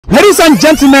Ladies and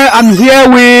gentlemen, I'm here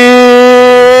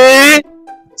with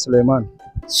Suleiman.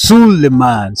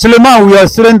 Suleiman, we are a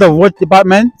student of what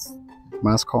department?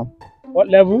 Mass comm. What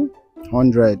level?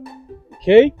 100.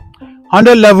 Okay.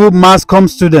 100 level mass comm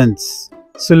students.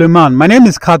 Suleiman, my name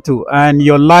is Kator and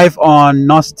you're live on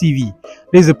NOSTV.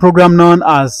 This is a program known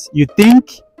as You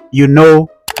Think You Know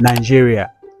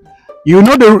Nigeria. You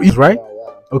know the rules, right?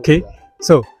 Yeah. Okay.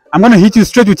 So I'm going to hit you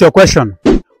straight with your question.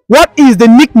 What is the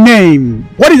nickname?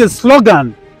 What is the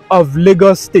slogan of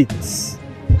Lagos State?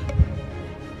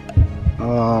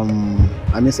 How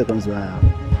many seconds do I have?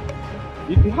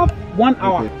 You have 1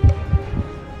 hour. Okay.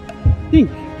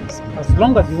 Think as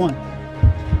long as you want.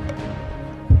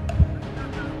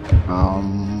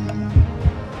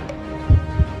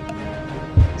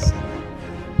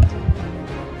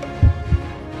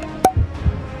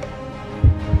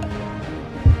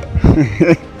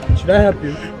 Should I help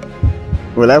you?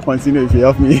 Will I continue if you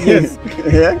help me? Yes.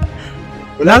 Yeah?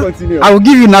 Will I continue? I will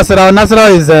give you Nasarawa. Nasarawa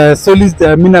is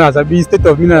solid minerals. I mean state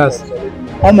of minerals.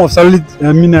 Home of solid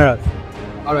minerals.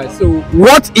 Alright, so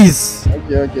what is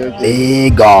Okay.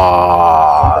 Lagos?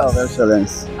 Of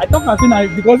excellence. I thought I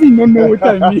think because he don't know what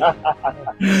I mean.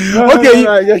 Okay,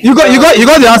 Yes. you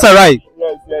got the answer right.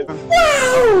 Yes.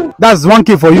 That's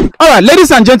 1K for you. Alright,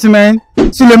 ladies and gentlemen,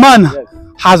 Suleiman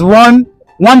has won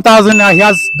 1,000. He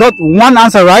has got one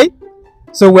answer right.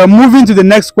 So we're moving to the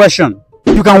next question.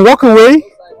 You can walk away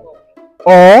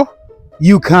or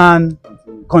you can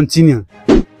continue.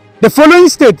 The following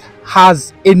state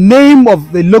has a name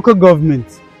of the local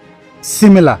government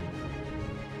similar.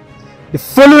 The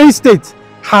following state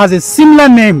has a similar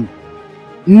name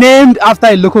named after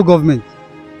a local government.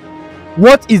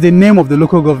 What is the name of the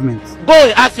local government? Go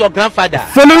and ask your grandfather.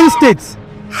 The following state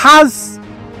has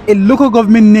a local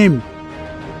government name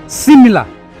similar.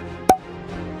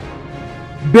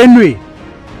 Benue,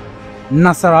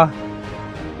 Nasarawa.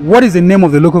 What is the name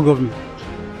of the local government?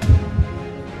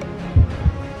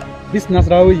 This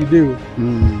Nasarawa you do.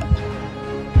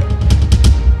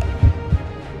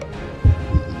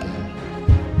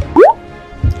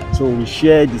 So we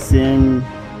share the same.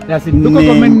 There's a local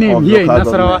government name here in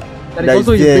local Nasarawa government that is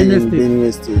also in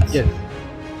Benue State. State. Yes.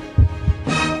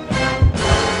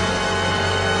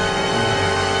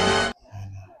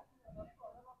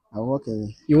 I walk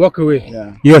away. You walk away.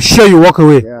 Yeah. You're sure you walk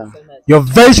away. Yeah. You're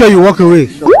very sure you walk away.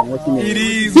 I'm walking away.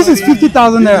 This is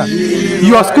 50,000 naira.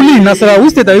 You are schooling in Nasarawa.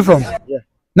 Which state are you from? Yeah.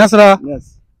 Nasarawa.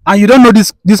 Yes. And you don't know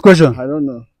this question. I don't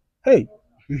know. Hey,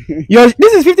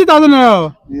 this is 50,000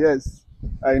 naira. Yes.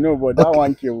 I know, but that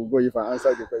 1K will go if I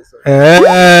answer the question.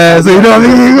 So you don't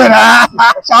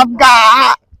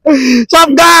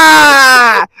Sharp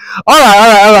guy. All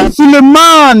right.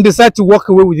 Suleiman decided to walk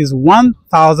away with his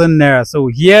 1,000 naira. So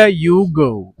here you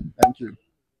go. Thank you.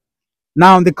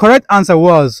 Now the correct answer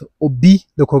was Obi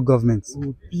local government.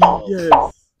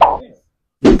 Yes.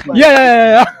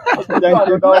 Yeah. Thank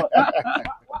you.